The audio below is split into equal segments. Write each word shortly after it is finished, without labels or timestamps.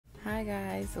Hi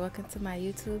guys, welcome to my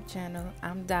YouTube channel.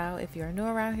 I'm Dow. If you're new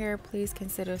around here, please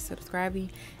consider subscribing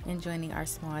and joining our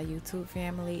small YouTube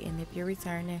family. And if you're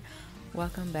returning,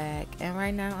 welcome back. And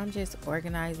right now I'm just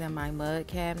organizing my mug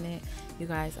cabinet. You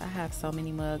guys, I have so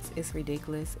many mugs, it's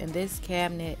ridiculous. And this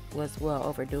cabinet was well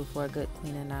overdue for a good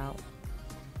cleaning out.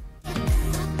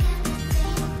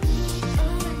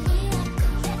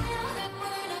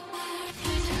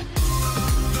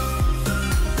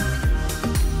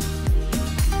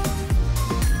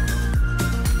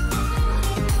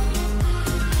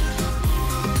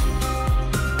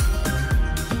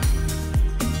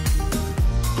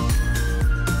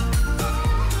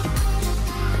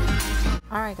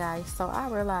 Alright guys, so I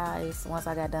realized once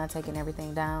I got done taking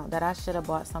everything down that I should have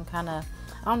bought some kind of,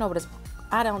 I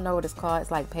don't know what it's called.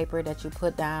 It's like paper that you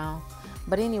put down.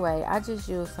 But anyway, I just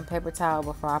used some paper towel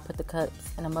before I put the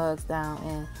cups and the mugs down,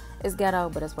 and it's ghetto,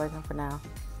 but it's working for now.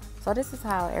 So this is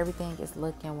how everything is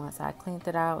looking once I cleaned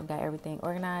it out and got everything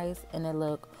organized, and it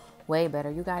looked way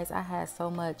better. You guys, I had so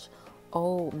much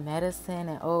old medicine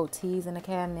and old teas in the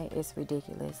cabinet, it's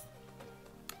ridiculous.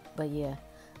 But yeah,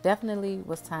 definitely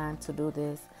was time to do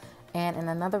this. And in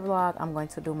another vlog, I'm going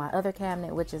to do my other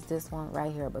cabinet, which is this one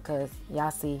right here, because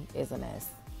y'all see it's a mess.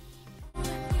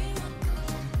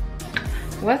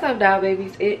 What's up, doll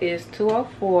babies? It is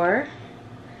 2:04.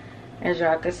 As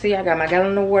y'all can see, I got my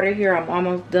gallon of water here. I'm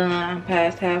almost done.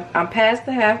 I'm past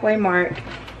the halfway mark,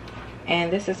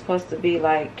 and this is supposed to be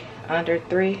like under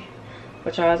 3,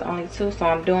 but y'all is only 2, so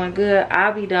I'm doing good.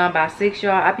 I'll be done by 6,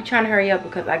 y'all. I'll be trying to hurry up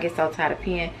because I get so tired of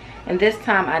peeing. And this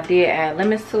time I did add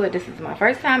lemons to it. This is my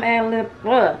first time adding lemons.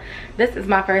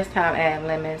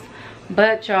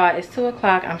 But y'all, it's 2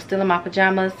 o'clock. I'm still in my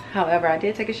pajamas. However, I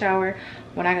did take a shower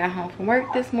when I got home from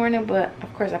work this morning. But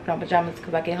of course I put on pajamas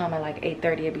because I get home at like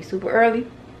 8:30. It'd be super early.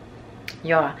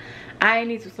 Y'all, I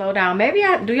need to slow down. Maybe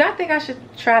do y'all think I should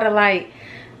try to like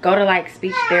go to like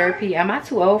speech therapy? Am I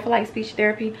too old for like speech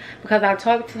therapy? Because I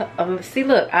talk to see,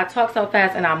 look, I talk so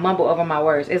fast and I mumble over my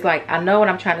words. It's like I know what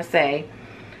I'm trying to say.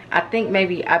 I think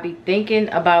maybe I be thinking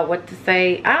about what to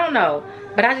say. I don't know.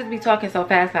 But I just be talking so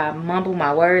fast I mumble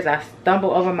my words. I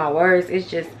stumble over my words.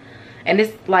 It's just, and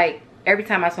it's like every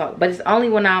time I talk. But it's only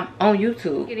when I'm on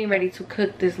YouTube. Getting ready to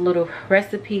cook this little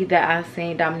recipe that I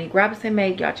seen Dominique Robinson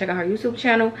make. Y'all check out her YouTube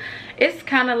channel. It's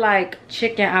kind of like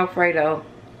chicken Alfredo,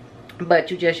 but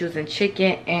you just using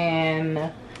chicken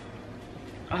and,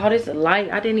 oh, this is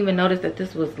light. I didn't even notice that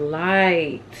this was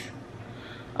light.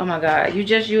 Oh my god, you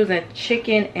just using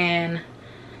chicken and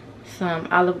some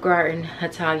Olive Garden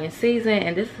Italian season,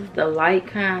 and this is the light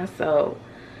kind, so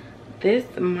this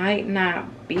might not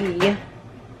be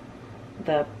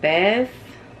the best.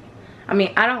 I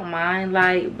mean, I don't mind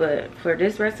light, but for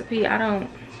this recipe I don't.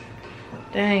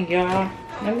 Dang, y'all,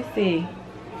 let me see.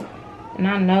 And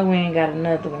I know we ain't got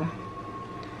another one.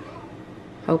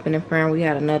 Hoping and praying we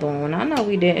had another one when I know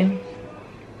we didn't.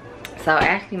 So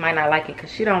Ashley might not like it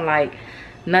because she don't like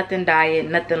nothing diet,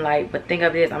 nothing light. But think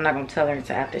of it as, I'm not gonna tell her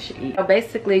until after she eats. So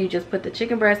basically you just put the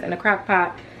chicken breast in the crock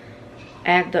pot,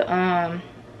 add the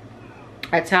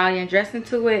Italian dressing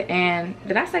to it, and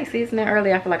did I say seasoning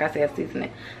earlier? I feel like I said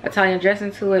seasoning. Italian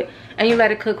dressing to it, and you let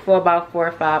it cook for about 4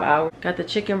 or 5 hours. Got the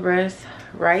chicken breast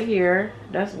right here.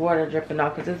 That's water dripping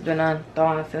off because it's been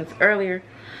unthawing since earlier.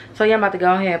 So yeah, I'm about to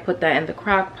go ahead and put that in the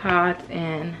crock pot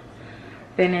and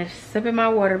finish sipping my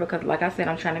water, because like I said,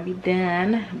 I'm trying to be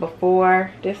done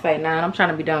before this ain't 9. I'm trying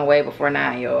to be done way before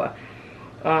 9, y'all.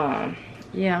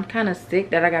 Yeah, I'm kind of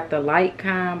sick that I got the light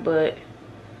kind, but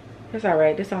it's all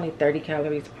right. This only 30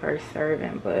 calories per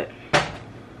serving, but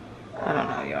I don't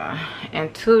know, y'all.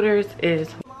 And Tutors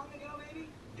is,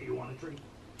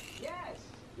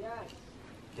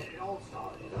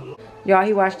 y'all,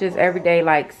 he watched this every day,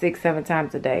 like 6-7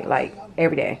 times a day, like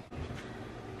every day.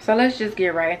 So let's just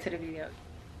get right into the video.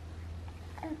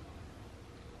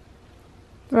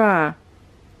 Right.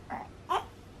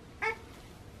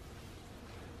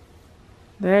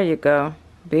 There you go.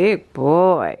 Big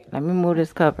boy. Let me move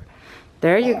this cover.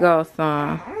 There you go,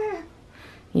 son.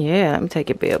 Yeah, let me take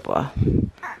your big boy.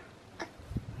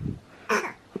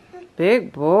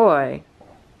 Big boy.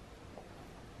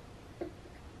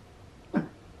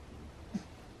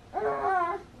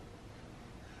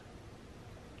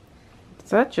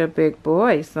 Such a big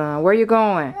boy, son. Where you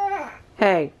going?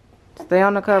 Hey, stay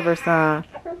on the cover, son.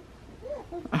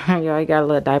 Y'all, he got a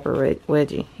little diaper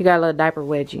wedgie. He got a little diaper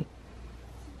wedgie.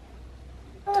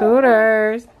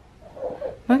 Tutors.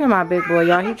 Look at my big boy,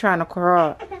 y'all. He trying to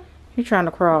crawl. He trying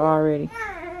to crawl already.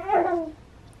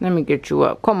 Let me get you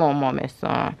up. Come on, mommy,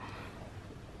 son.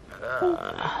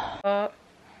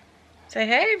 Say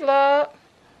hey, vlog.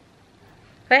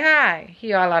 Say hi.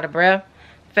 He all out of breath.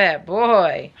 Fat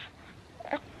boy.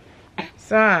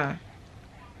 Son.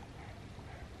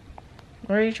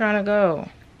 Where are you trying to go?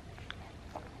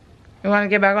 You want to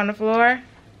get back on the floor?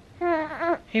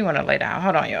 He want to lay down.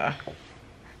 Hold on, y'all.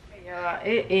 Hey, y'all,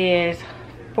 it is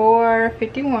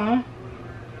 4:51.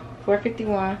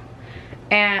 4:51.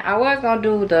 And I was going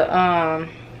to do the,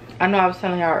 I know I was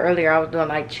telling y'all earlier I was doing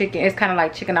like chicken. It's kind of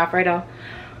like chicken Alfredo.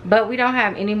 But we don't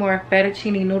have any more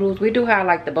fettuccine noodles. We do have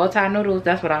like the bow tie noodles.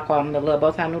 That's what I call them, the little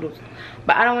bow tie noodles.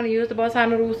 But I don't want to use the bow tie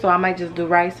noodles, so I might just do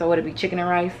rice. So it'll be chicken and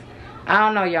rice. I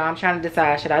don't know, y'all. I'm trying to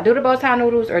decide. Should I do the bow tie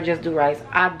noodles or just do rice?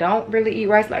 I don't really eat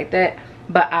rice like that,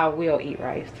 but I will eat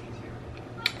rice.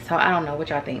 So I don't know what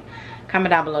y'all think.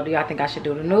 Comment down below. Do y'all think I should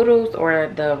do the noodles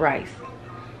or the rice?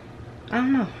 I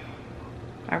don't know.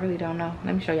 I really don't know.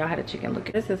 Let me show y'all how the chicken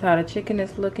looks. This is how the chicken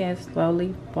is looking. It's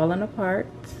slowly falling apart.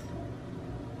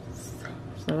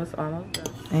 So it's almost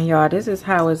done. And y'all, this is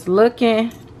how it's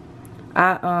looking.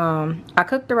 I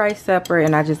cooked the rice separate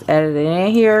and I just added it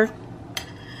in here.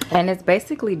 And it's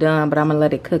basically done, but I'm gonna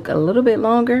let it cook a little bit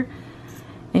longer.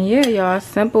 And yeah, y'all,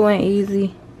 simple and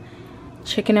easy.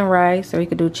 Chicken and rice, or you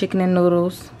could do chicken and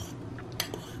noodles.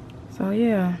 So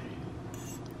yeah,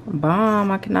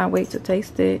 bomb. I cannot wait to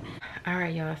taste it. All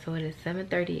right, y'all, so it is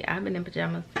 7:30. I've been in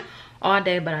pajamas all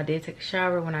day, but I did take a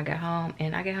shower when I got home,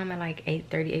 and I got home at like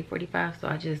 8:30, 8:45. So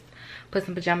I just put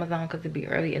some pajamas on because it'd be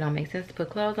early. It don't make sense to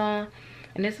put clothes on.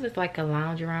 And this was like a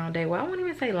lounge around day. Well, I wouldn't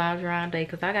even say lounge around day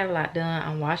because I got a lot done.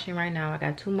 I'm washing right now. I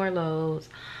got 2 more loads.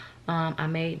 I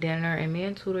made dinner, and me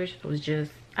and 𝒮𝓃 was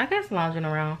just, I guess, lounging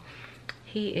around.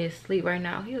 He is asleep right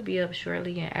now. He'll be up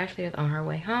shortly, and Ashley is on her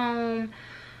way home.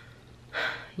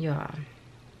 Y'all,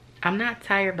 I'm not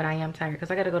tired, but I am tired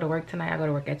because I got to go to work tonight. I go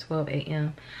to work at 12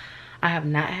 a.m. I have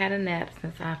not had a nap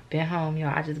since I've been home,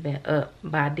 y'all. I just been up,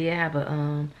 but I did have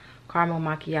a caramel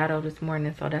macchiato this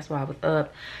morning, so that's why I was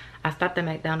up. I stopped at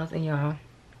McDonald's, and y'all,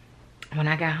 when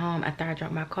I got home after I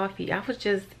drank my coffee, I was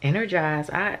just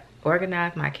energized. I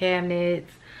organized my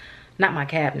cabinets. Not my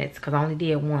cabinets, because I only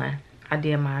did one. I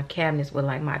did my cabinets with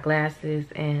like my glasses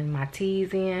and my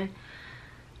teas in.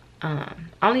 I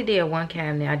only did one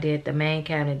cabinet. I did the main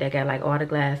cabinet that got like all the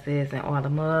glasses and all the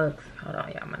mugs. Hold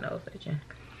on, y'all, my nose itching.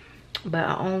 But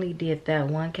I only did that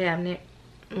one cabinet.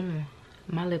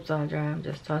 My lips all dry, I'm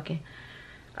just talking.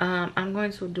 I'm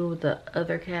going to do the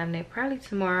other cabinet probably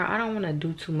tomorrow. I don't want to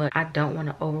do too much. I don't want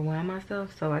to overwhelm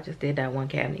myself, so I just did that one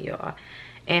cabinet, y'all.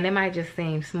 And it might just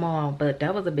seem small, but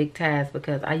that was a big task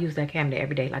because I use that cabinet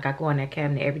every day. Like, I go in that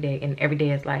cabinet every day, and every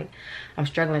day is like I'm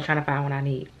struggling trying to find what I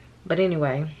need. But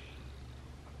anyway,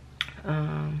 what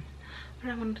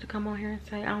I wanted to come on here and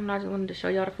say, I don't know, I just wanted to show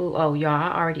y'all the food. Oh, y'all,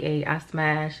 I already ate. I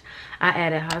smashed. I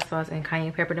added hot sauce and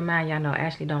cayenne pepper to mine. Y'all know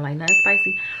Ashley don't like nothing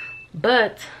spicy,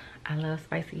 but I love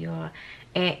spicy, y'all.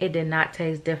 And it did not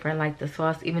taste different like the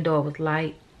sauce. Even though it was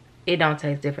light, it don't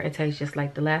taste different. It tastes just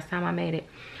like the last time I made it.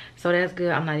 So that's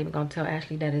good. I'm not even gonna tell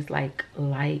Ashley that it's like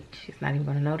light. She's not even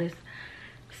gonna notice.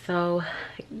 So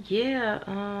yeah,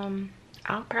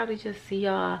 I'll probably just see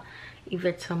y'all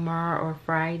either tomorrow or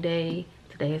Friday.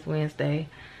 Today is Wednesday,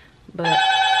 but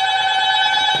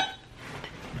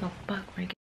no fuck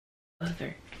ringing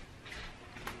buzzer.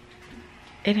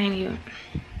 It ain't even.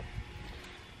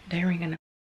 They ringing.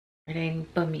 It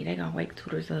ain't but me. They gonna wake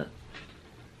𝒮𝓃 up.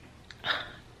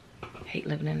 Hate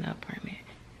living in an apartment.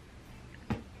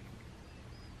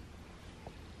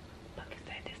 Look, is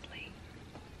that this late?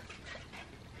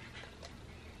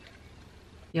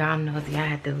 Y'all, I'm nosy. I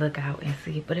had to look out and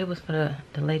see, but it was for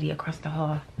the lady across the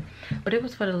hall. But it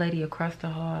was for the lady across the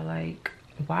hall. Like,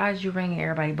 why is you ringing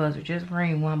everybody buzzer? Just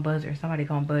ring one buzzer. Somebody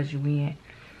gonna buzz you in.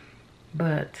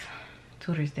 But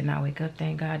𝒮𝓃 did not wake up.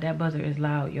 Thank God. That buzzer is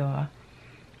loud, y'all.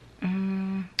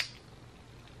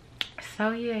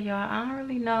 So yeah, y'all, I don't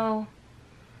really know.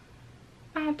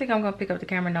 I don't think I'm gonna pick up the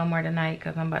camera no more tonight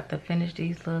because I'm about to finish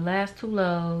these little last 2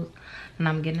 loads, and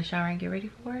I'm getting a shower and get ready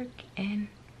for work. And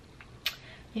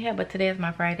yeah, but today is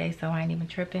my Friday, so I ain't even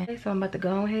tripping. So I'm about to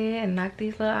go ahead and knock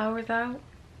these little hours out,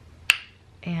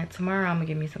 and tomorrow I'm gonna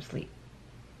get me some sleep,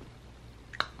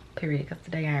 period, because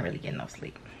today I ain't really getting no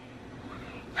sleep.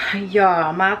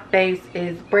 Y'all, my face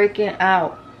is breaking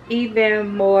out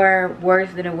even more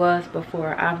worse than it was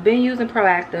before. I've been using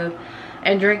Proactive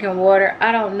and drinking water.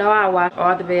 I don't know. I washed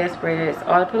all the bedspreads,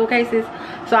 all the pillowcases,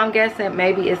 so I'm guessing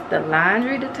maybe it's the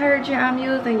laundry detergent I'm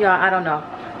using, y'all. I don't know,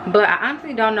 but I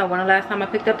honestly don't know when the last time I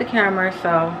picked up the camera, so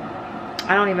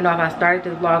I don't even know if I started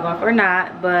this vlog off or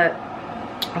not. But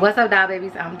what's up, doll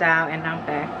babies? I'm Down, and I'm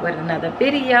back with another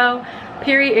video,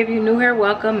 period. If you're new here,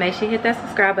 welcome. Make sure you hit that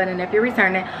subscribe button. If you're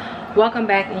returning, welcome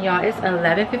back. And y'all, it's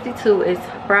 11:52.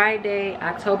 It's Friday,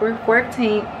 October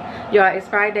 14th. Y'all, it's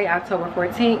Friday, October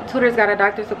 14th. Tutor's got a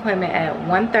doctor's appointment at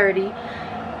 1:30.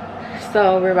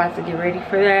 So we're about to get ready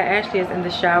for that. Ashley is in the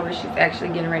shower. She's actually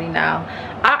getting ready now.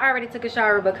 I already took a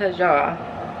shower because, y'all,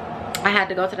 I had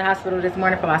to go to the hospital this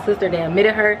morning for my sister. They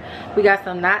admitted her. We got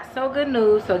some not so good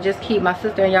news. So just keep my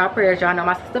sister in y'all prayers. Y'all know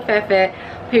my sister 𝒃𝓃,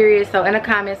 period. So in the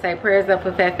comments, say prayers up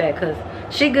for 𝒃𝓃 because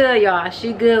she good, y'all.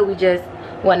 She good. We just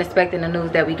wasn't expecting the news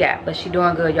that we got, but she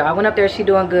doing good, y'all. I went up there, she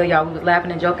doing good, y'all. We was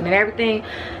laughing and joking and everything.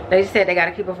 They just said they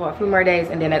gotta keep her for a few more days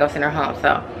and then they gonna send her home. So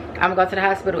I'm gonna go to the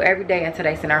hospital every day until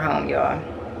they send her home, y'all.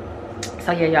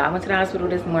 So yeah, y'all, I went to the hospital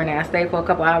this morning. I stayed for a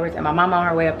couple hours and my mom on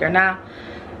her way up there now.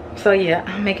 So yeah,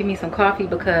 I'm making me some coffee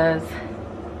because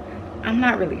I'm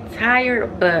not really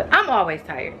tired, but I'm always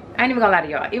tired. I ain't even gonna lie to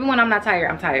y'all. Even when I'm not tired,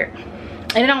 I'm tired.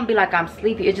 And it don't be like I'm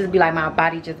sleepy, it just be like my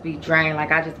body just be drained,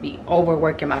 like I just be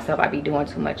overworking myself. I be doing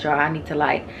too much, y'all. I need to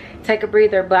like take a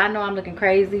breather, but I know I'm looking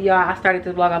crazy, y'all. I started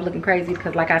this vlog, I'm looking crazy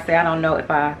because like I said, I don't know if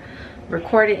I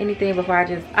recorded anything before. I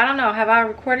don't know, have I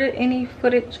recorded any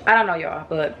footage? I don't know, y'all,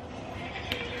 but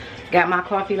got my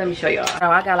coffee. Let me show y'all. So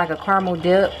I got like a caramel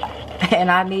dip and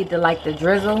I need to like the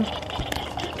drizzle.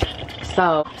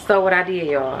 So what I did,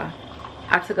 y'all,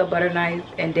 I took a butter knife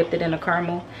and dipped it in the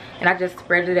caramel and I just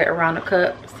spread it around the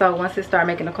cup. So once it start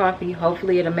making the coffee,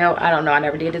 hopefully it'll melt. I don't know, I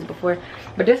never did this before,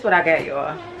 but this is what I got,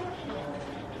 y'all.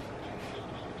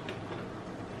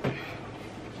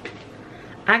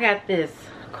 I got this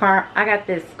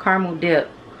caramel dip.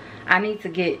 I need to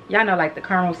get, y'all know, like the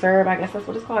caramel syrup, I guess that's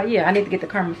what it's called. Yeah, I need to get the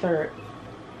caramel syrup,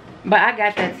 but I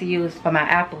got that to use for my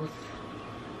apples.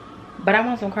 But I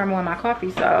want some caramel in my coffee,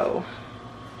 so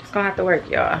it's gonna have to work,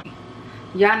 y'all.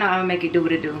 Y'all know I'm gonna make it do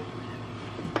what it do.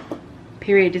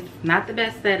 Period. This is not the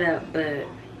best setup, but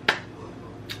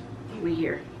we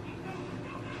here.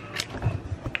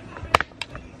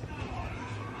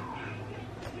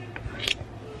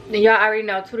 Y'all already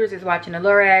know Tutors is watching the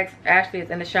Lorax. Ashley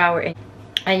is in the shower.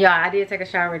 And y'all, I did take a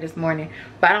shower this morning,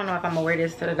 but I don't know if I'm gonna wear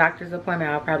this to the doctor's appointment.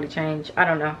 I'll probably change. I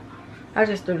don't know. I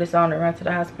just threw this on and run to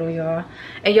the hospital, y'all.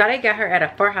 And y'all, they got her at a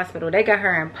Far hospital. They got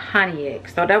her in Pontiac.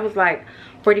 So that was like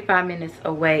 45 minutes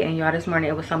away. And y'all, this morning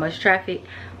it was so much traffic.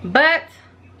 But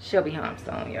she'll be home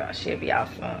soon, y'all. She'll be out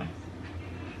soon.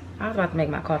 I was about to make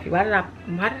my coffee. Why did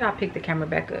I pick the camera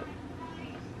back up?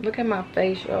 Look at my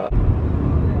face, y'all.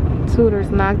 Tutor's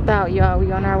knocked out, y'all.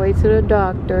 We on our way to the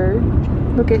doctor.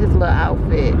 Look at his little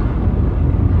outfit.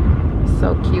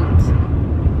 So cute.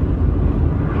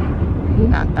 He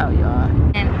knocked out, y'all.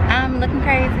 And I'm looking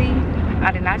crazy.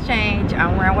 I did not change.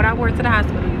 I'm wearing what I wore to the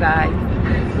hospital, you guys.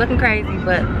 Looking crazy,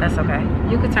 but that's okay.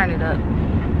 You can turn it up.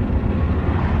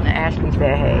 And Ashley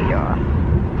said, hey, y'all.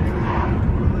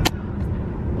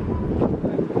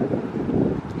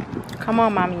 Come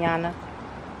on, Mamiana.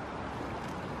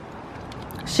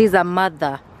 She's a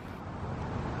mother.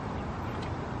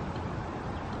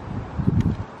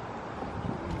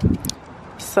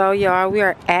 So y'all, we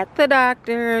are at the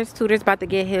doctor's. Tutor's about to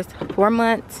get his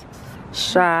 4-month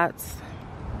shots.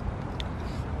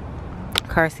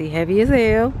 Car seat heavy as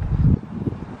hell.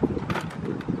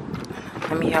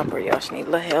 Let me help her, y'all. She need a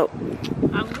little help.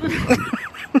 I'm good.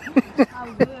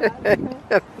 I'm good.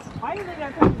 Why you looking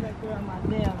at the paper back there on my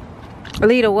damn?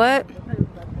 Lita, what?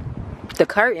 The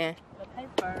curtain. The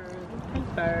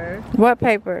paper. What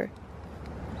paper?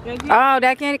 Oh,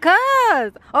 that candy, cuz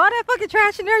all that fucking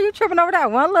trash in there, you tripping over that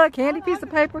one little candy piece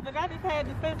of paper. Look, I just had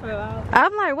this paper out.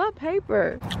 I'm like, what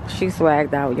paper? She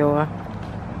swagged out, y'all.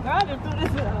 I just threw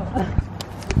this out.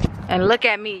 And look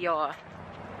at me, y'all.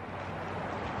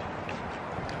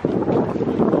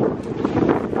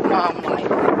 Mom, like,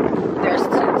 there's 2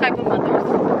 type of mothers.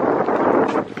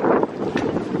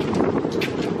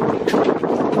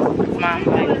 Mom,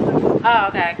 like, oh,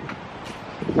 okay.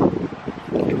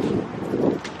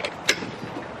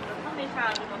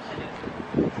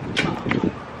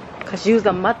 Cause you's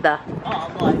a mother. Oh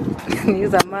boy.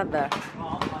 You's a mother.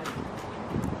 Oh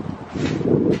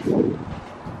boy.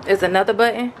 Is another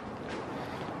button?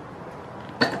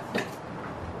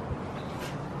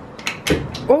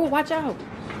 Oh, watch out.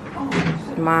 Oh,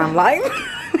 Mom, like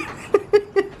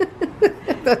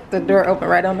the door open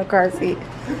right on the car seat.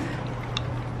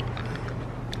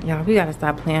 Y'all, we gotta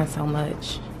stop playing so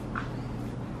much.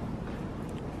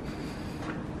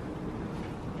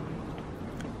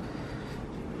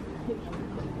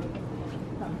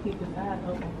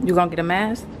 You gonna get a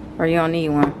mask or you don't need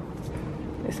one?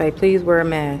 They say please wear a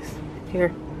mask.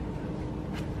 Here.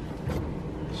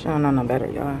 She don't know no better,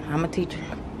 y'all. I'm a teacher.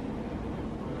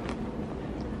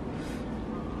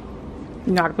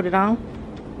 You know how to put it on?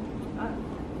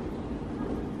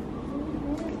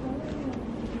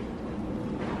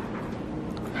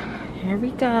 Here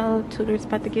we go. Tutor's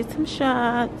about to get some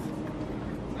shots.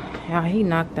 Yeah, he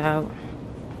knocked out.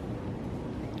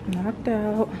 Knocked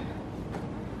out.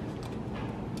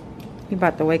 He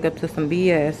about to wake up to some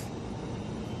BS.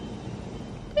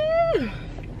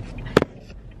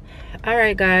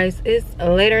 Alright guys, it's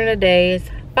later in the day. It's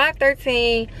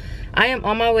 5:13. I am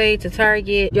on my way to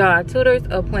Target. Y'all, Tutor's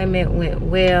appointment went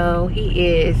well. He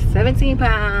is 17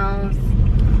 pounds.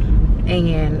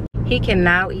 And he can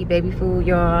now eat baby food,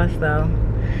 y'all. So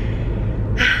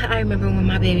I remember when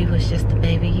my baby was just a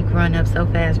baby. He growing up so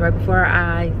fast right before our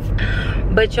eyes.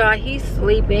 But y'all, he's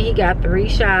sleeping. He got 3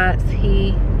 shots.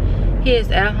 He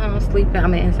is at home sleeping.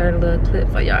 I'm gonna insert a little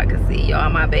clip so y'all can see. Y'all,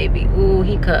 my baby, ooh,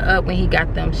 he cut up when he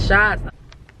got them shots.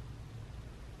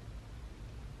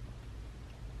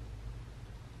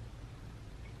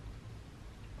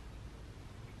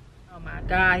 Oh my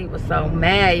God, he was so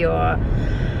mad, y'all.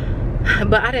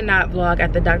 But I did not vlog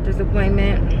at the doctor's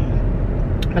appointment.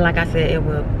 But like I said, it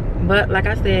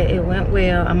went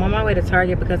well. I'm on my way to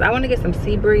Target because I want to get some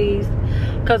sea breeze.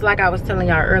 Because like I was telling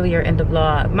y'all earlier in the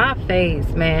vlog, my face,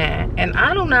 man. And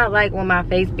I do not like when my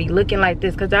face be looking like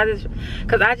this. Because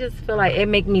I just feel like it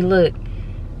make me look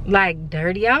like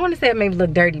dirty. I don't want to say it made me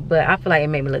look dirty, but I feel like it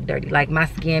made me look dirty. Like my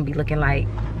skin be looking like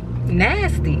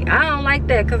nasty. I don't like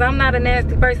that because I'm not a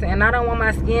nasty person. And I don't want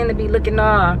my skin to be looking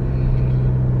all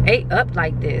ate up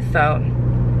like this. So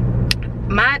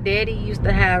my daddy used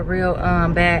to have real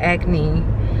bad acne.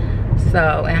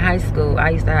 So in high school I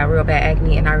used to have real bad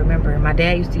acne, and I remember my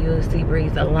dad used to use sea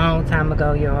breeze a long time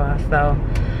ago, y'all. So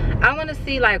I want to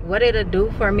see like what it'll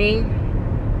do for me.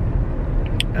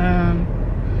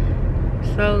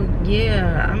 So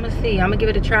yeah, I'm gonna see. I'm gonna give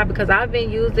it a try because I've been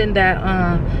using that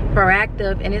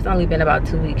Proactive, and it's only been about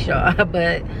 2 weeks, y'all.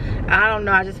 But I don't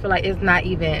know, I just feel like it's not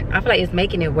even, I feel like it's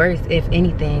making it worse, if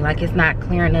anything. Like it's not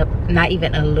clearing up, not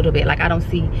even a little bit. Like I don't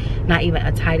see not even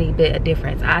a tiny bit of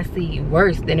difference. I see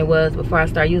worse than it was before I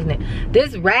started using it.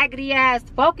 This raggedy ass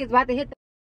Focus about to hit the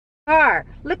car.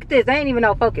 Look at this, I ain't even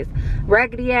no Focus.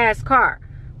 Raggedy ass car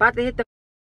about to hit the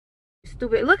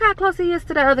stupid. Look how close he is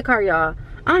to the other car, y'all.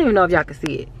 I don't even know if y'all can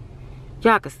see it.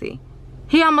 Y'all can see.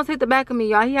 He almost hit the back of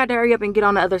me, y'all. He had to hurry up and get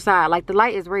on the other side. Like the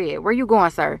light is red. Where you going,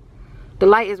 sir? The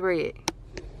light is red.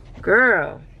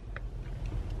 Girl.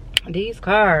 These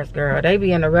cars, girl, they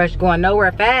be in a rush going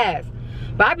nowhere fast.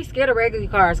 But I be scared of raggedy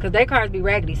cars because their cars be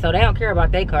raggedy, so they don't care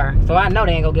about their car. So I know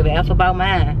they ain't gonna give a F about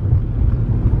mine.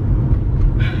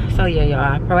 So yeah,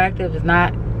 y'all, Proactive is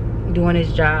not doing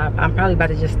its job. I'm probably about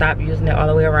to just stop using it all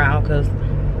the way around because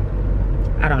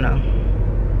I don't know.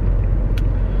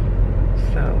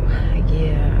 So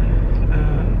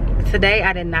yeah, today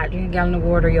I did not drink a gallon of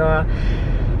water, y'all.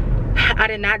 I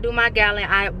did not do my gallon.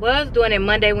 I was doing it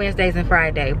Monday, Wednesdays, and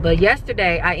Friday, but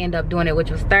yesterday I ended up doing it,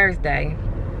 which was Thursday.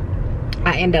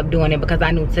 I ended up doing it because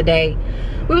I knew today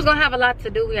we was gonna have a lot to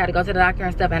do. We had to go to the doctor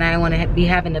and stuff, and I didn't want to be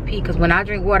having to pee because when I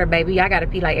drink water, baby, I gotta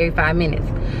pee like every 5 minutes.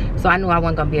 So I knew I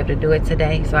wasn't gonna be able to do it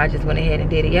today, so I just went ahead and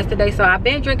did it yesterday. So I've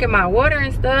been drinking my water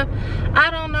and stuff. I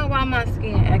don't know why my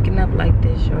skin acting up like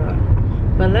this, y'all.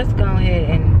 But let's go ahead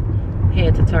and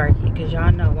head to Target because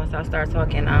y'all know once I start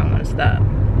talking, I don't want to stop.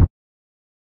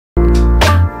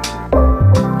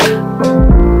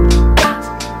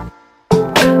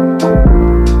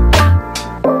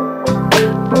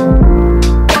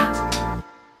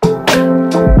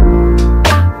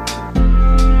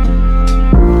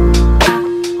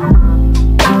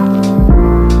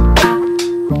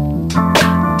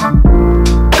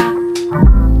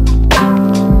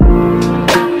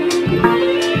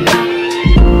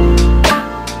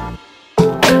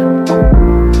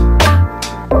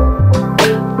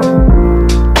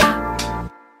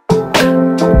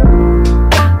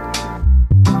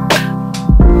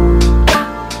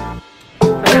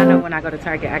 When I go to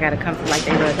Target, I gotta come to like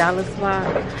their little dollar spot.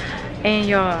 And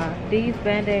y'all, these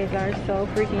band-aids are so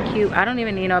freaking cute. I don't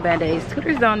even need no band-aids.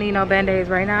 Tutors don't need no band-aids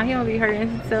right now. He don't be hurting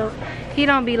himself. He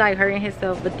don't be like hurting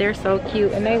himself, but they're so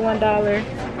cute. And they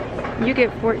 $1. You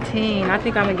get 14. I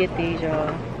think I'm gonna get these,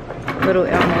 y'all. Little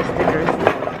Elmo stickers.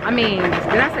 I mean, did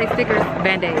I say stickers?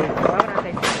 Band-aids. Why would I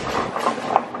say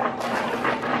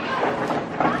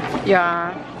stickers?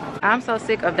 Y'all, I'm so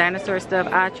sick of dinosaur stuff.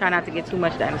 I try not to get too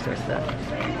much dinosaur stuff.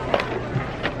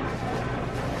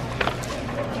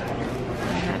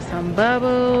 Some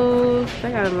bubbles.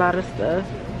 They got a lot of stuff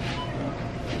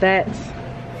that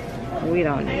we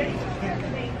don't need.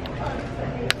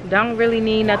 Don't really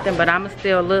need nothing, but I'ma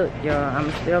still look, y'all.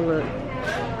 I'ma still look.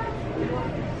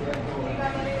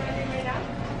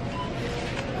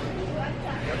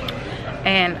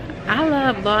 And I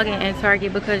love vlogging in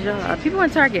Target because y'all, people in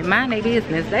Target mind their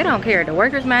business. They don't care. The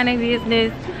workers mind their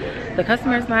business. the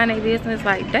customers mind their business.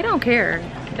 Like, they don't care.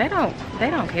 They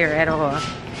don't care at all.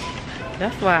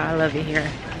 That's why I love it here.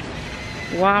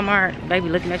 Walmart, they be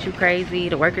looking at you crazy.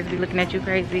 The workers be looking at you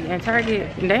crazy. And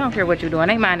Target, they don't care what you're doing.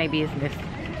 They mind their business.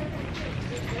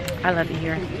 I love it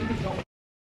here.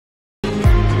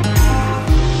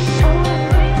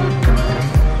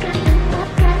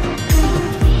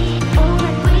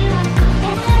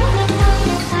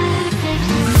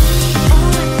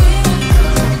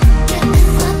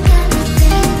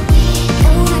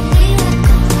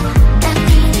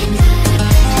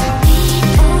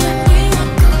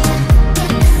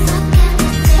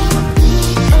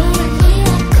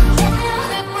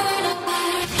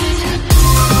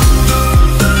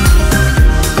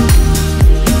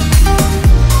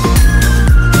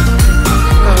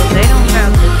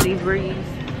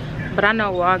 But I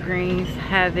know Walgreens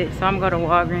have it, so I'm gonna go to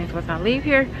Walgreens once I leave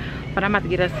here. But I'm about to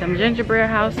get us some gingerbread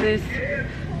houses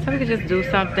so we can just do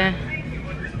something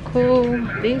cool.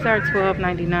 These are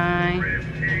 $12.99.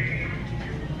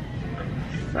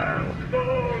 So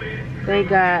they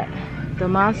got the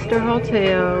Monster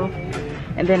Hotel,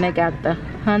 and then they got the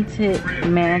Haunted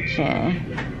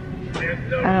Mansion.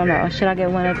 I don't know, should I get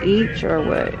one of each or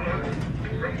what?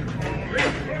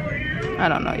 I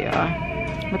don't know, y'all.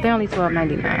 But they're only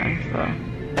 $12.99, so.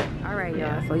 All right,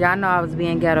 y'all. So y'all know I was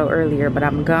being ghetto earlier, but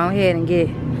I'm gonna go ahead and get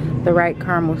the right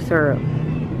caramel syrup.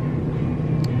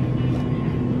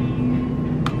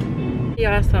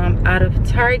 Y'all, so I'm out of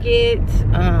Target.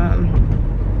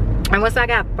 And once I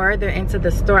got further into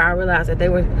the store, I realized that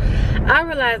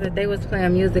they was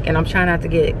playing music, and I'm trying not to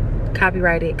get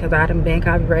copyrighted because I done been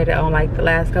copyrighted on like the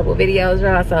last couple videos,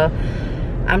 y'all. So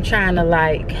I'm trying to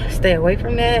like stay away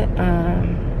from that.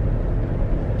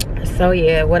 So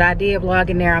yeah, what I did vlog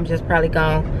in there, I'm just probably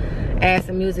gonna add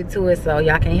some music to it so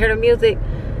y'all can hear the music.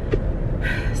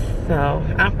 So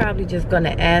I'm probably just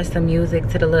gonna add some music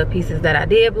to the little pieces that I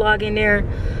did vlog in there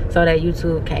so that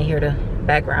YouTube can't hear the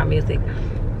background music.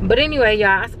 But anyway,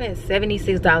 y'all, I spent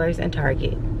 $76 in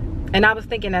Target, and I was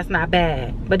thinking that's not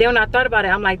bad. But then when I thought about it,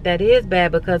 I'm like, that is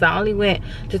bad because I only went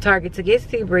to Target to get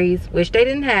Shertrice, which they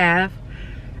didn't have.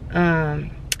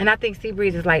 And I think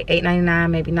Shertrice is like $8.99,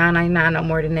 maybe $9.99, no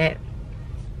more than that.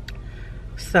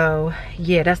 So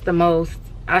yeah, that's the most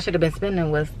I should have been spending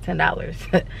was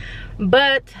 $10.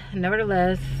 But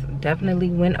nevertheless, definitely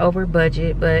went over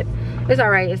budget, but it's all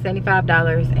right. It's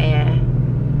 $75,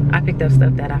 and I picked up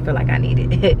stuff that I feel like I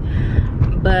needed.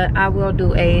 But I will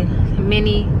do a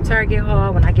mini Target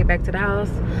haul when I get back to the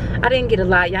house. I didn't get a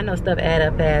lot. Y'all know stuff add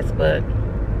up fast, but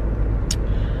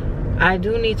I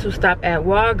do need to stop at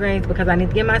Walgreens because I need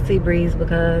to get my Shertrice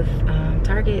because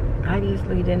Target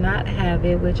obviously did not have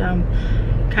it, which I'm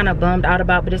kind of bummed out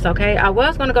about, but it's okay. I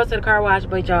was gonna go to the car wash,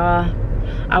 but y'all,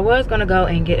 I was gonna go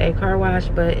and get a car wash,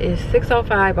 but it's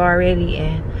 6:05 already,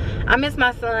 and I miss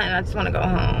my son, and I just want to go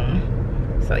home.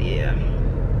 So yeah,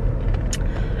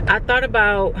 I thought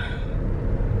about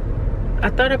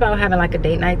having like a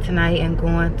date night tonight and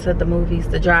going to the movies,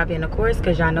 the drive-in, of course,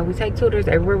 because y'all know we take tutors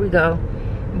everywhere we go.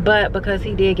 But because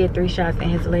he did get 3 shots in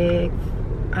his legs,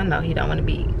 I know he don't want to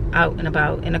be out and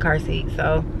about in a car seat.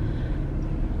 So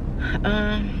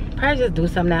probably just do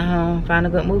something at home, find a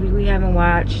good movie we haven't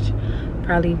watched,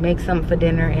 probably make something for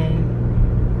dinner,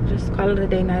 and just call it a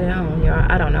day night at home, y'all.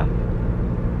 I don't know,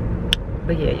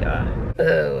 but yeah, y'all.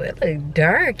 Oh, it looks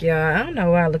dark, y'all. I don't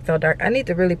know why it looks so dark. I need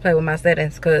to really play with my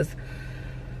settings because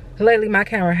lately my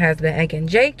camera has been acting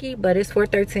janky. But it's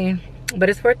 4:13. But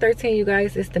it's 4:13, you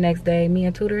guys. It's the next day. Me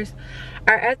and tutors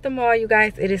are at the mall, you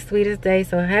guys. It is Sweetest Day,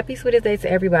 so happy Sweetest Day to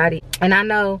everybody. And I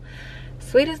know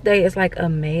Sweetest Day is like a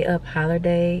made-up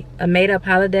holiday.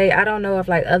 I don't know if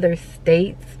like other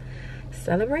states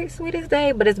celebrate Sweetest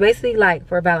Day, but it's basically like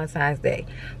for Valentine's Day.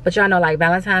 But y'all know like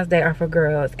Valentine's Day are for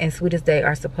girls, and Sweetest Day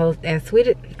are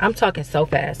I'm talking so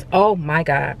fast. Oh my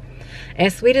God.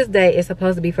 And Sweetest Day is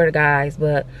supposed to be for the guys,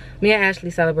 but me and Ashley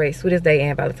celebrate Sweetest Day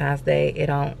and Valentine's Day.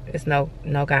 It's no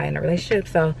guy in a relationship.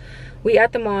 So we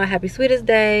at the mall. Happy Sweetest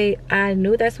Day. I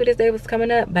knew that Sweetest Day was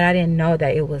coming up, but I didn't know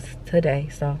that it was today.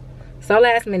 So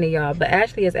last minute, y'all. But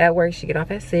Ashley is at work. She get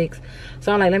off at 6.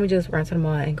 So I'm like, let me just run to the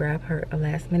mall and grab her a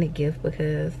last minute gift,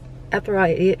 because after all,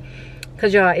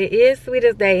 because y'all, it is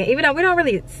Sweetest Day. And even though we don't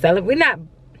really celebrate,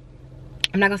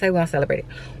 I'm not gonna say we don't celebrate it.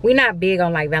 We're not big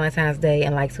on like Valentine's Day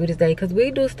and like Sweetest Day, because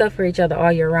we do stuff for each other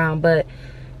all year round. But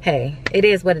hey, it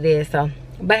is what it is. So,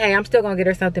 but hey, I'm still gonna get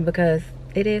her something because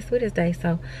it is Sweetest Day.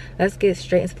 So let's get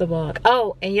straight into the vlog.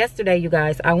 Oh, and yesterday, you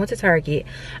guys, I went to Target.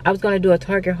 I was gonna do a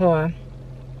Target haul,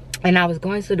 And I was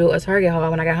going to do a Target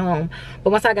haul when I got home. But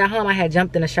once I got home, I had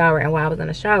jumped in the shower. And while I was in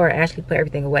the shower, I actually put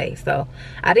everything away. So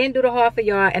I didn't do the haul for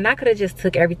y'all. And I could have just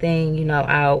took everything, you know,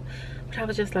 out. But I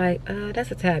was just like,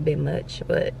 that's a tad bit much.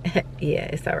 But yeah,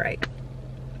 it's all right.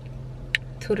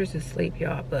 Tutor's asleep,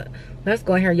 y'all. But let's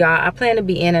go in here, y'all. I plan to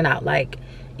be in and out. Like,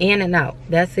 in and out.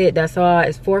 That's it. That's all.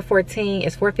 It's 4:14.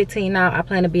 It's 4:15 now. I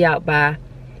plan to be out by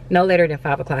no later than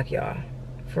 5 o'clock, y'all.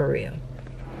 For real.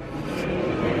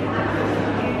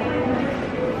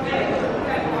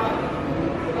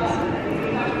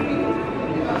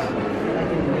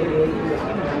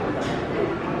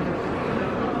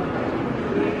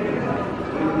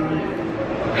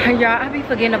 Y'all, I be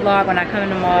forgetting to vlog when I come in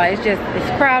the mall. It's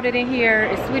crowded in here.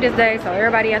 It's Sweetest Day, so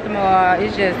everybody at the mall.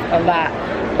 It's just a lot.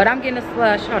 But I'm getting a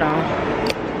slush. Hold on.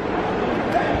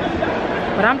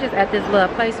 But I'm just at this little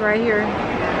place right here,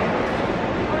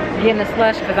 getting a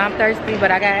slush because I'm thirsty.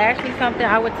 But I got actually something.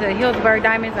 I went to Hillsburg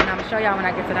Diamonds, and I'm gonna show y'all when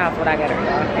I get to the house what I got her,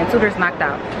 y'all. And Tutor's knocked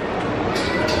out.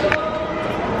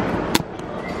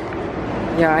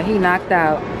 Y'all, he knocked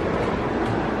out.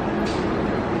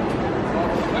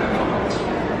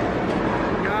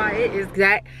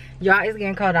 Y'all, it's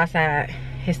getting cold outside.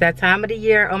 It's that time of the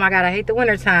year. Oh my god, I hate the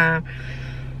winter time.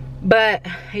 But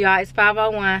y'all, it's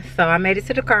 5:01, so I made it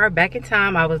to the car back in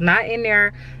time. I was not in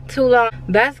there too long.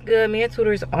 That's good. Me and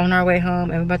Tutor's on our way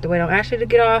home, and we're about to wait on Ashley to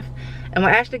get off. And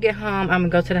when Ashley get home, I'm gonna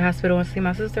go to the hospital and see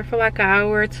my sister for like an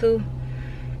hour or two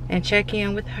and check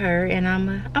in with her. And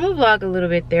I'm gonna vlog a little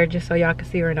bit there just so y'all can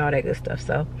see her and all that good stuff.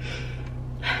 So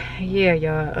yeah,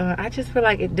 y'all, I just feel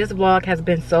like this vlog has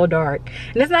been so dark,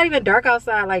 and it's not even dark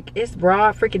outside. Like, it's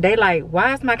broad freaking daylight.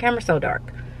 Why is my camera so dark?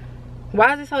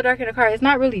 Why is it so dark in the car? It's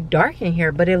not really dark in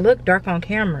here, but it looked dark on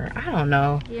camera. I don't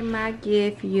know. Get my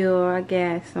gift, y'all. I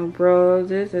got some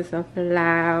roses and some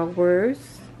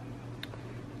flowers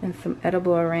and some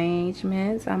edible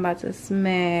arrangements I'm about to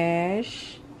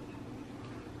smash.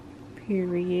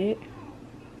 Period.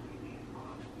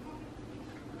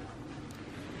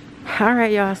 All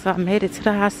right, y'all, so I made it to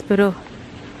the hospital.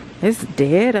 It's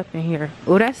dead up in here.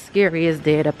 Oh, that's scary. It's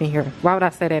dead up in here. Why would I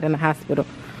say that in the hospital?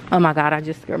 Oh my god, I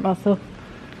just scared myself.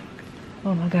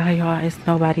 Oh my god, y'all, it's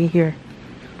nobody here.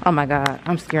 Oh my god,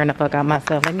 I'm scaring the fuck out of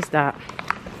myself. Let me stop.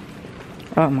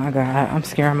 Oh my god, I'm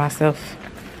scaring myself.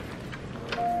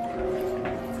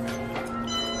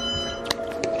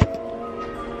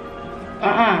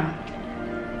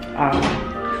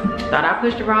 Thought I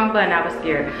pushed the wrong button. I was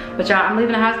scared. But y'all, I'm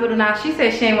leaving the hospital now. She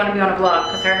said she didn't want to be on the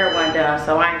vlog because her hair wasn't done,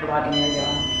 so I ain't vlogging it,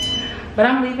 y'all. But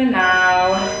I'm leaving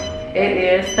now. It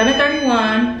is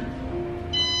 7:31,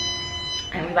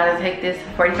 and we about to take this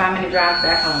 45-minute drive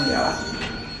back home, y'all.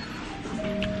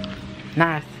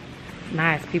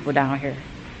 Nice people down here.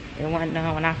 It wasn't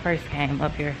done when I first came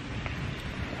up here.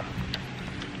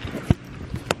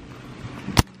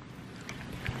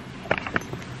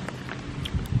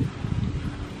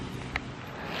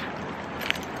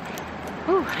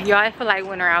 Y'all, I feel like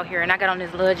winter out here, and I got on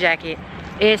this little jacket.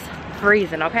 It's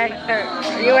freezing, okay?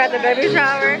 You at the baby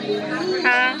shower?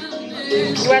 Huh?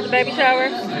 You at the baby shower?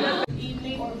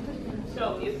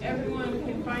 So if everyone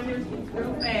can find their seats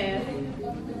real fast,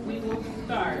 we will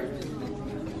start.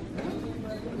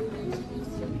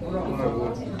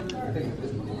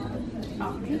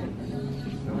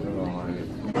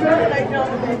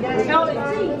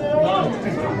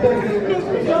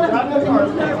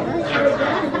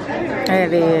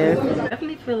 It is. I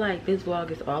definitely feel like this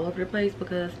vlog is all over the place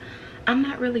because I'm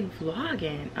not really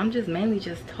vlogging. I'm just mainly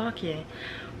just talking.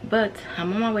 But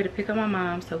I'm on my way to pick up my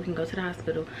mom so we can go to the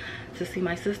hospital to see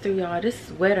my sister, y'all. This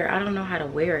sweater, I don't know how to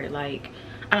wear it. Like,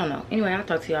 I don't know. Anyway, I'll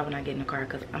talk to y'all when I get in the car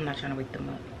because I'm not trying to wake them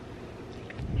up.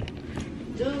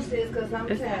 Juice is because I'm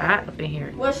It's tired. hot up in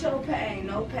here. What's your pain?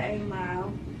 No pain,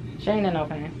 Miles. She ain't in no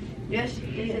pain. Yes,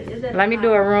 she is. Let me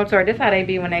do a room tour. This how they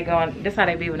be when they going. This how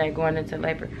they be when they going into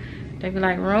labor. They be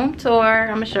like, room tour.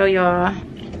 I'm gonna show y'all.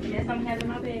 Yes, I'm having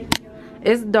my baby.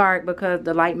 It's dark because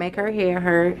the light make her hair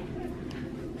hurt.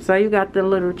 So you got the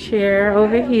little chair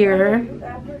over here. You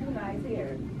got pretty nice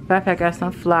hair. Backpack got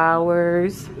some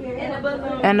flowers And a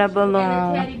balloon. and a balloon.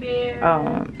 And a teddy bear.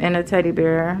 And a teddy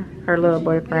bear. Her little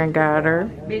boyfriend got her.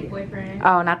 Big boyfriend.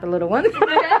 Oh, not the little one.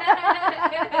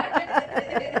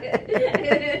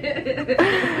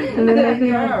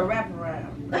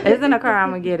 Wraparound. It's in the car.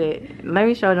 I'm gonna get it. Let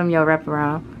me show them your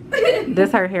wraparound.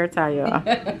 This her hair tie, y'all.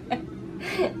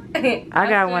 I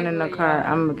got one in the car.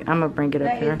 I'm gonna bring it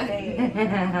up here.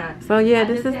 So yeah,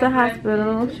 this is the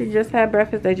hospital. She just had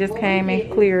breakfast. They just came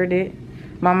and cleared it.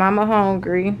 My mama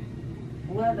hungry.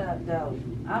 What up, though?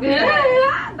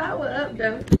 That was up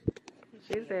though.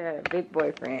 She's said big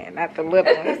boyfriend, not the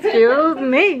little one. Excuse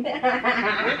me. What the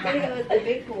hell is the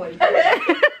big boy?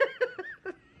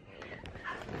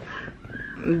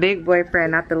 Big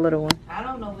boyfriend, not the little one. I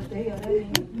don't know what the hell that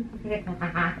means.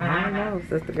 I don't know,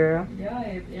 sister girl. Y'all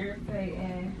is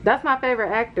irritating. That's my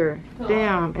favorite actor.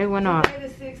 Damn, it went off. Today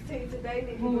the 16th,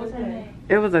 today Who was her name?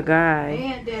 It was a guy.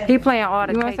 And He playing all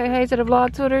the. You want to say hey to the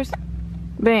vlog, Tutors?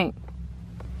 Bink.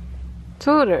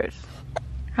 Tutors.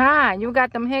 Hi, you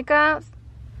got them hiccups?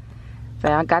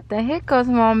 Say, I got the hiccups,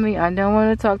 mommy. I don't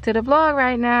want to talk to the vlog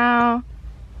right now.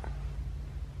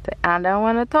 Say, I don't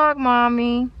want to talk,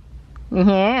 mommy.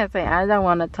 Yeah, say, I don't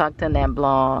want to talk to that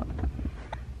vlog.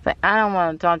 Say, I don't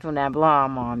want to talk to that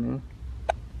vlog, mommy.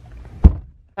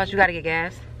 Plus, you got to get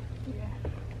gas? Yeah.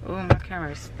 Oh, my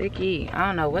camera's sticky. I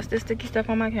don't know what's this sticky stuff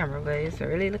on my camera, but it's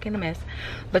really looking a mess.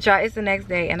 But y'all, it's the next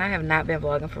day and I have not been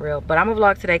vlogging for real. But I'm gonna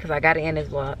vlog today because I gotta end this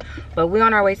vlog. But we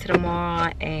on our way to the mall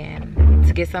and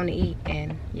to get something to eat.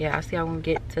 And yeah, I'll see y'all when we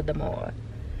get to the mall.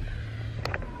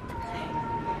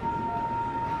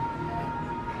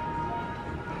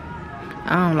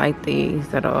 I don't like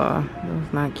these at all.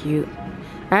 It's not cute.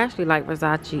 I actually like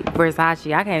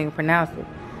Versace. I can't even pronounce it.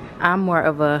 I'm more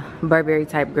of a Burberry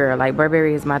type girl. Like,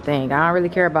 Burberry is my thing. I don't really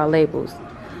care about labels,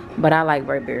 but I like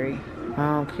Burberry.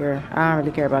 I don't care. I don't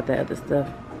really care about the other stuff.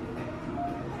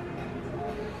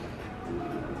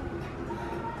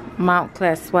 Mount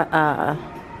Class I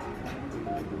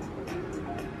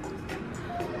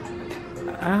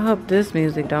hope this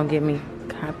music don't get me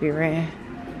copyright.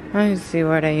 Let me see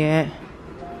where they at.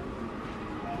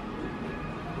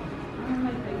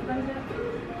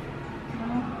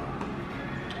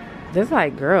 This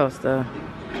like girl stuff.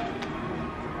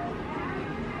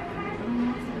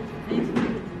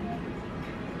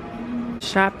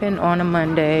 Shopping on a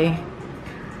Monday.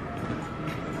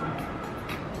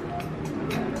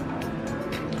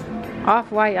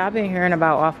 Off-White, I've been hearing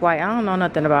about Off-White. I don't know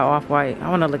nothing about Off-White. I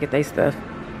want to look at their stuff.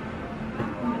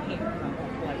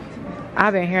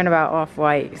 I've been hearing about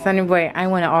Off-White. Sunny Boy, I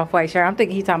want an Off-White shirt. I'm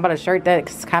thinking he's talking about a shirt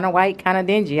that's kind of white, kind of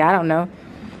dingy. I don't know.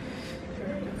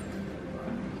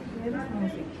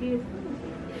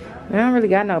 They don't really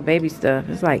got no baby stuff.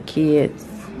 It's like kids.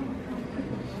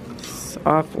 It's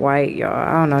Off-White, y'all.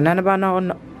 I don't know nothing about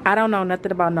no. I don't know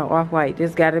nothing about no Off-White.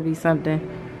 This got to be something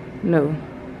new.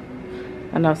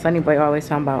 I know Sunny Boy always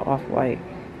talking about Off-White.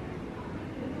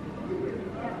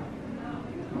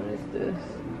 What is this?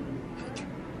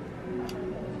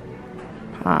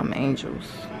 Palm Angels.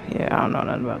 Yeah, I don't know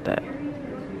nothing about that.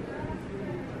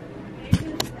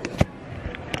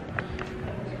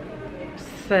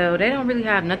 So they don't really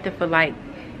have nothing for like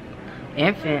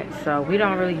infants, so we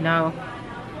don't really know.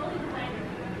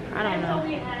 I don't know.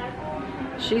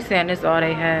 She's saying this all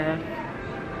they have.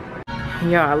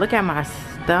 Y'all, look at my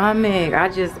stomach. I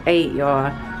just ate, y'all.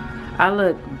 I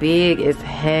look big as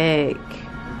heck.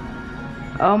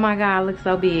 Oh my god, I look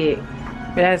so big.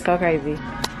 That's so crazy.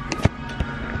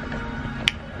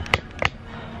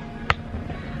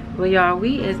 Well, y'all,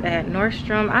 we is at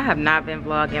Nordstrom. I have not been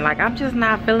vlogging. Like, I'm just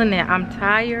not feeling it. I'm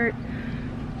tired.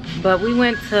 But we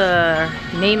went to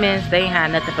Neiman's. They ain't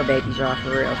had nothing for babies, y'all,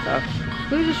 for real. So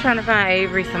we were just trying to find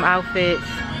Avery some outfits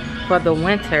for the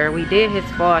winter. We did his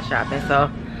fall shopping,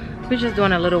 so we're just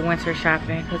doing a little winter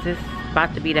shopping because it's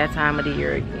about to be that time of the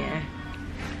year again.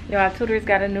 Y'all, Tutor's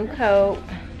got a new coat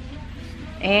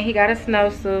and he got a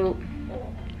snowsuit.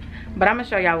 But I'm gonna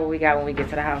show y'all what we got when we get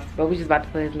to the house. But we just about to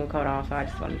put his new coat on, so I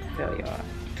just wanted to tell y'all.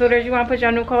 Tutors, you wanna put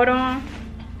your new coat on?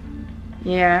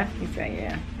 Yeah, he said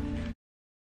yeah.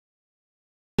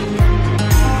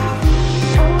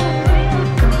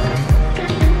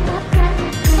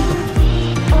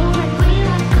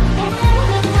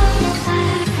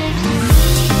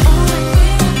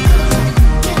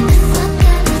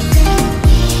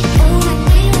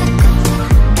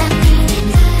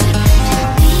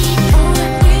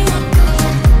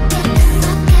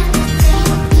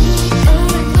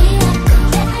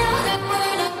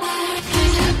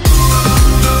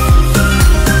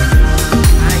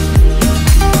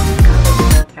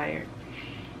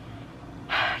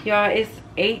 Y'all, it's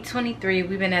 8:23.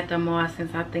 We've been at the mall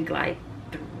since I think like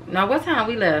no, what time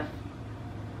we left?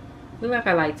 We left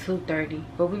at like 2:30,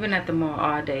 but we've been at the mall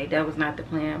all day. That was not the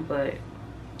plan, but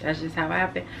that's just how it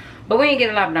happened. But we ain't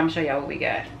get a lot, but I'm gonna show y'all what we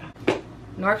got.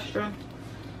 Nordstrom,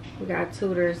 we got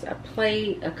Tutors, a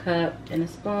plate, a cup, and a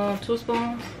spoon. 2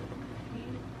 spoons.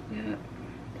 Yeah.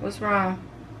 What's wrong?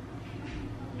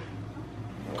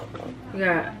 We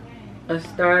got a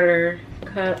starter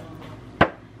cup,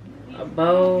 a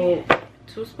bowl,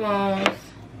 2 spoons.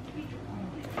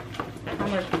 How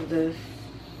much was this?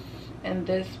 And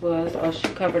this was, oh, she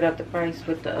covered up the price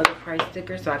with the other price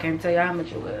sticker, so I can't tell you how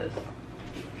much it was.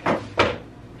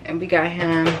 And we got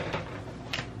him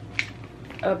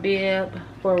a bib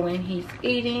for when he's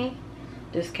eating.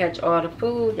 Just catch all the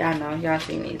food. Y'all know, y'all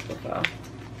seen these before.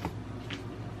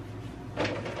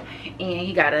 And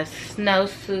he got a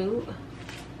snowsuit,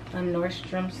 a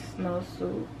Nordstrom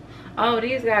snowsuit. Oh,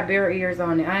 these got bear ears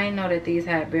on it. I didn't know that these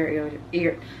had bear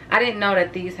ears. I didn't know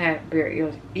that these had bear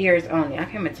ears on it. I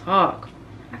can't even talk.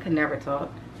 I could never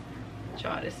talk.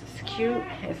 Y'all, this is cute.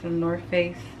 It's a North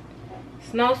Face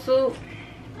snowsuit.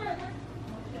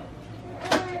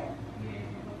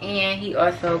 And he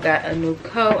also got a new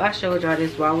coat. I showed y'all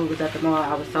this while we was at the mall.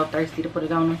 I was so thirsty to put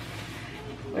it on him.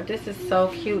 But this is so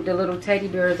cute. The little teddy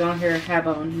bears on here have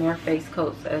on North Face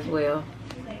coats as well.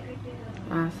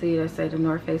 I see they say the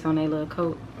North Face on their little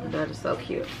coat. That is so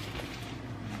cute.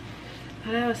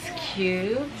 That was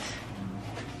cute.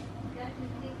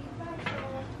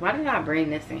 Why did I bring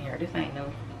this in here? This ain't new.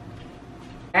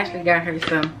 Ashley got her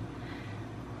some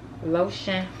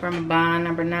lotion from Bond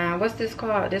number 9. What's this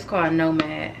called? This called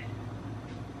Nomad.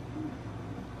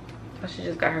 So she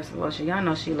just got her some lotion. Y'all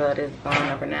know she love this Bond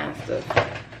number 9 stuff.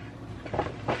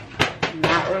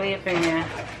 Not really a fan.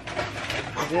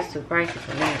 This too pricey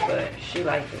for me, but she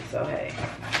liked it, so hey.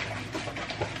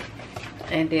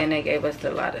 And then they gave us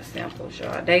a lot of samples,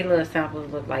 y'all. They little samples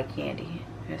look like candy.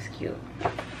 That's cute.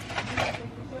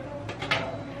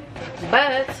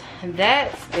 But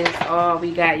that is all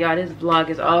we got, y'all. This vlog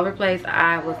is all over the place.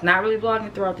 I was not really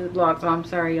vlogging throughout this vlog, so I'm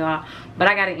sorry, y'all. But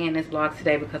I gotta end this vlog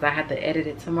today because I have to edit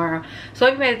it tomorrow. So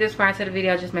if you made it this far into the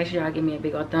video, just make sure y'all give me a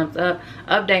big old thumbs up.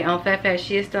 Update on 𝒯𝓃.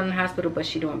 She is still in the hospital, but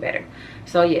she doing better.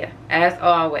 So yeah, as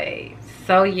always.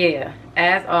 Batches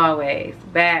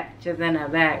in the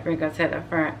back, wrinkles to the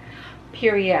front.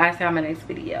 Period. I see you in my next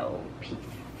video. Peace.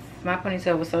 My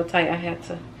ponytail was so tight, I had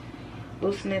to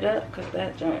loosen it up because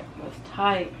that joint was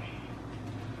tight.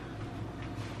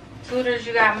 Scooters,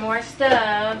 you got more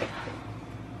stuff.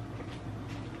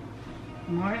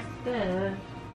 More stuff.